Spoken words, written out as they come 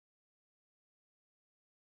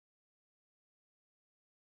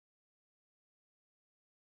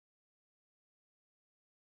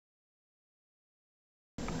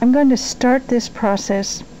I'm going to start this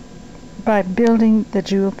process by building the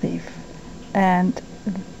Joule thief, and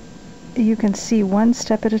you can see one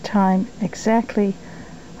step at a time exactly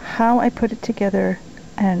how I put it together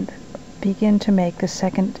and begin to make the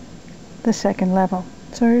second level.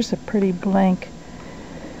 So here's a pretty blank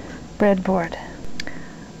breadboard.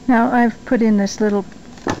 Now I've put in this little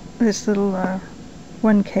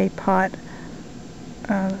 1K pot.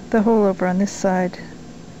 The hole over on this side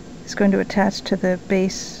is going to attach to the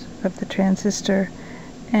base of the transistor,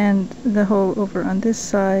 and the hole over on this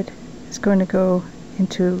side is going to go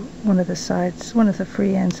into one of the sides, one of the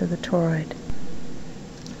free ends of the toroid.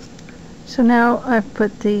 So now I've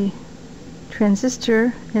put the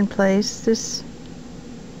transistor in place. This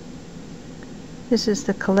is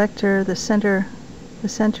the collector. The center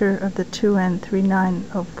of the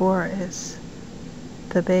 2N3904 is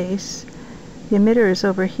the base. The emitter is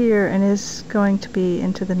over here and is going to be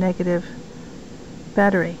into the negative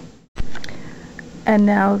battery. And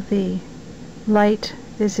now the light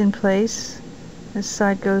is in place. This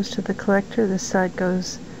side goes to the collector, this side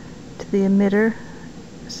goes to the emitter,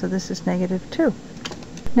 so this is -2.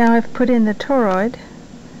 Now I've put in the toroid.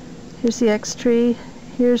 Here's the X tree,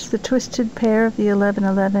 here's the twisted pair of the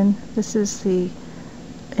 1111. This is the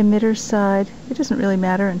emitter side. It doesn't really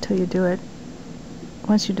matter until you do it.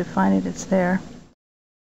 Once you define it, it's there.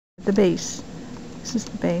 The base. This is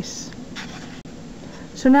the base.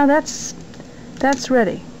 So now that's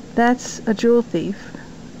ready. That's a Joule thief.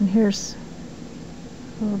 And here's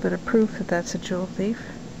a little bit of proof that that's a Joule thief.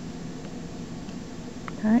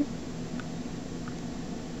 Okay.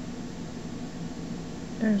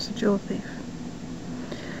 There's a Joule thief.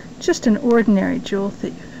 Just an ordinary Joule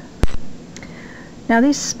thief. Now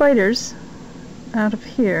these spiders out of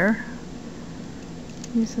here,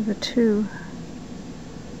 these are the two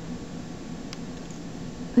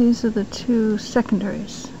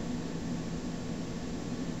secondaries.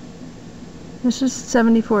 This is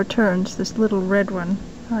 74 turns, this little red one.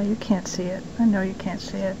 Oh, you can't see it. I know you can't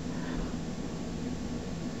see it.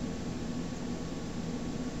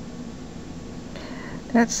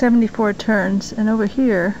 That's 74 turns, and over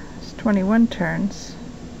here is 21 turns.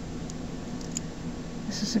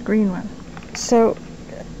 This is a green one. So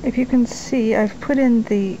if you can see, I put in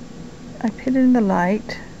the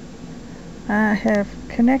light. I have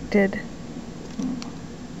connected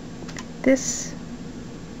this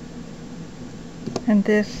and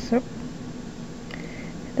this. Oh,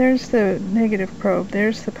 there's the negative probe.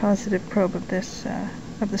 There's the positive probe of this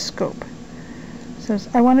of the scope. So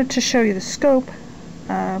I wanted to show you the scope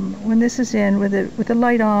when this is in with the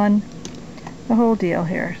light on, the whole deal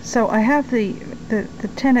here. So I have the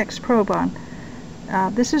 10x probe on.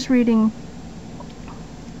 This is reading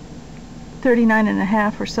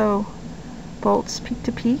 39.5 or so volts peak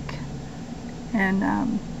to peak,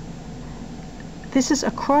 and this is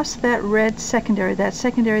across that red secondary,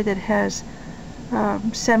 that has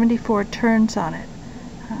 74 turns on it,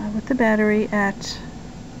 with the battery at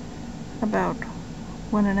about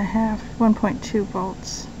 1.2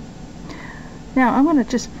 volts. Now I'm going to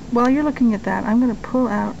just, while you're looking at that, I'm going to pull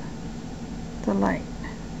out the light.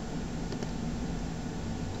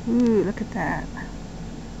 Ooh, look at that.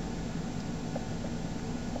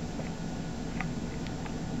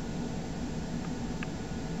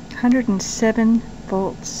 $107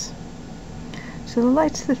 volts. So the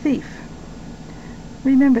light's the thief.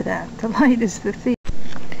 Remember that. The light is the thief.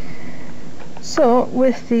 So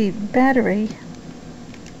with the battery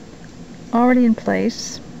already in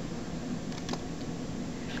place,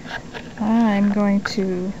 I'm going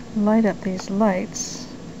to light up these lights.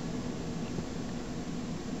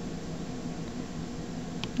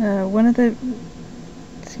 One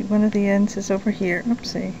of the ends is over here.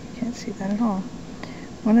 Oopsie, you can't see that at all.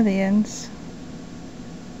 One of the ends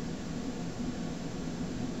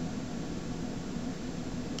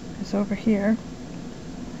is over here,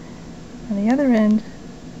 and the other end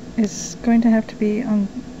is going to have to be on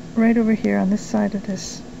right over here on this side of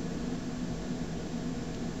this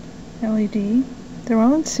LED. They're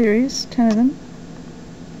all in series, 10 of them.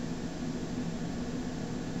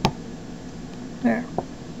 There.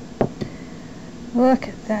 Look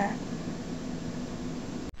at that.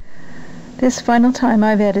 This final time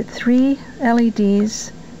I've added 3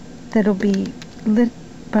 LEDs that'll be lit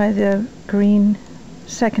by the green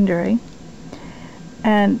secondary,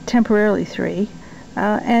 and temporarily 3,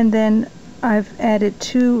 and then I've added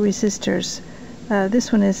 2 resistors.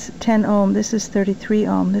 This one is 10 ohm, this is 33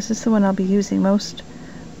 ohm. This is the one I'll be using most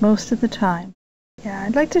of the time. Yeah,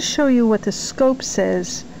 I'd like to show you what the scope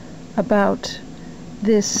says about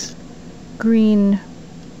this green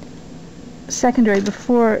secondary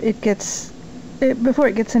before it gets before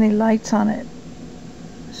it gets any lights on it.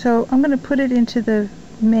 So I'm going to put it into the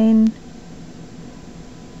main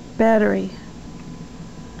battery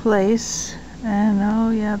place, and oh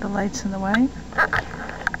yeah, the light's in the way,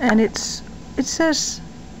 and it says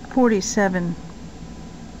 47.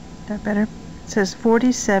 Is that better? It says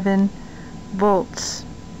 47 volts.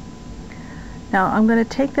 Now I'm going to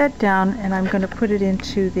take that down and I'm going to put it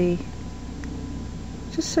into the,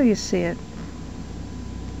 just so you see it.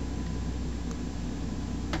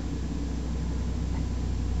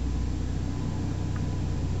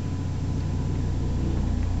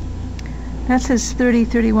 That says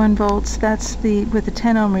 31 volts. That's the with the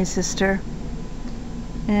 10 ohm resistor.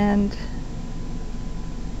 And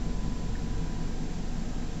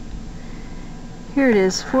here it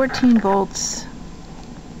is, 14 volts.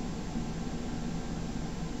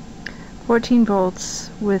 14 volts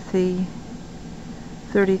with the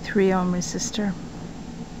 33 ohm resistor.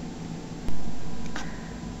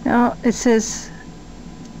 Now it says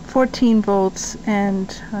 14 volts,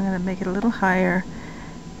 and I'm going to make it a little higher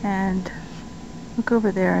and look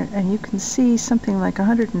over there, and you can see something like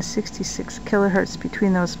 166 kilohertz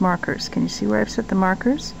between those markers. Can you see where I've set the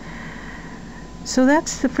markers? So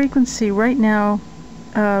that's the frequency right now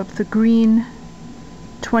of the green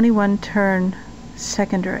 21 turn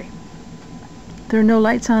secondary. There are no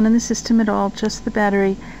lights on in the system at all, just the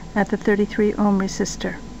battery at the 33 ohm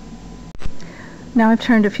resistor. Now I've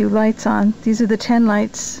turned a few lights on. These are the 10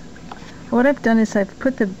 lights. What I've done is I've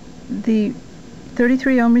put the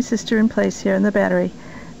 33 ohm resistor in place here in the battery,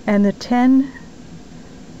 and the 10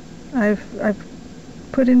 I've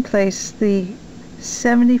put in place the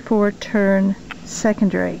 74 turn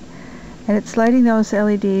secondary, and it's lighting those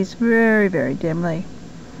LEDs very, very dimly.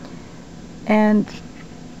 And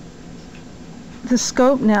the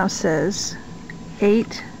scope now says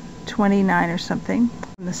 829 or something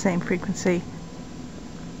on the same frequency.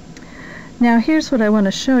 Now here's what I want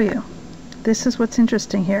to show you. This is what's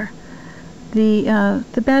interesting here.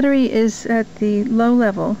 The battery is at the low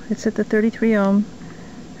level. It's at the 33 ohm,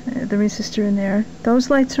 the resistor in there. Those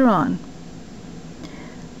lights are on.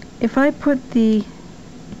 If I put the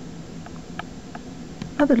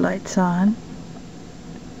other lights on,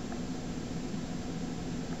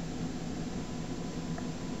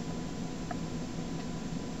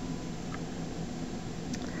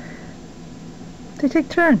 they take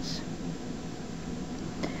turns.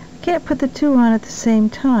 I can't put the two on at the same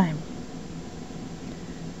time.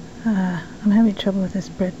 I'm having trouble with this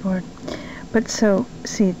breadboard. But so,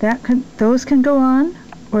 see, those can go on,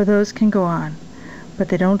 or those can go on, but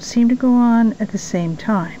they don't seem to go on at the same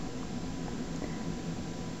time.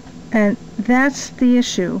 And that's the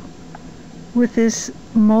issue with this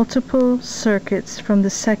multiple circuits from the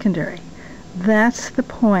secondary. That's the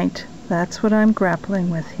point. That's what I'm grappling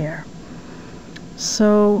with here.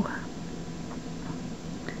 So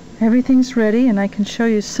everything's ready, and I can show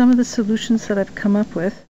you some of the solutions that I've come up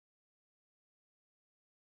with.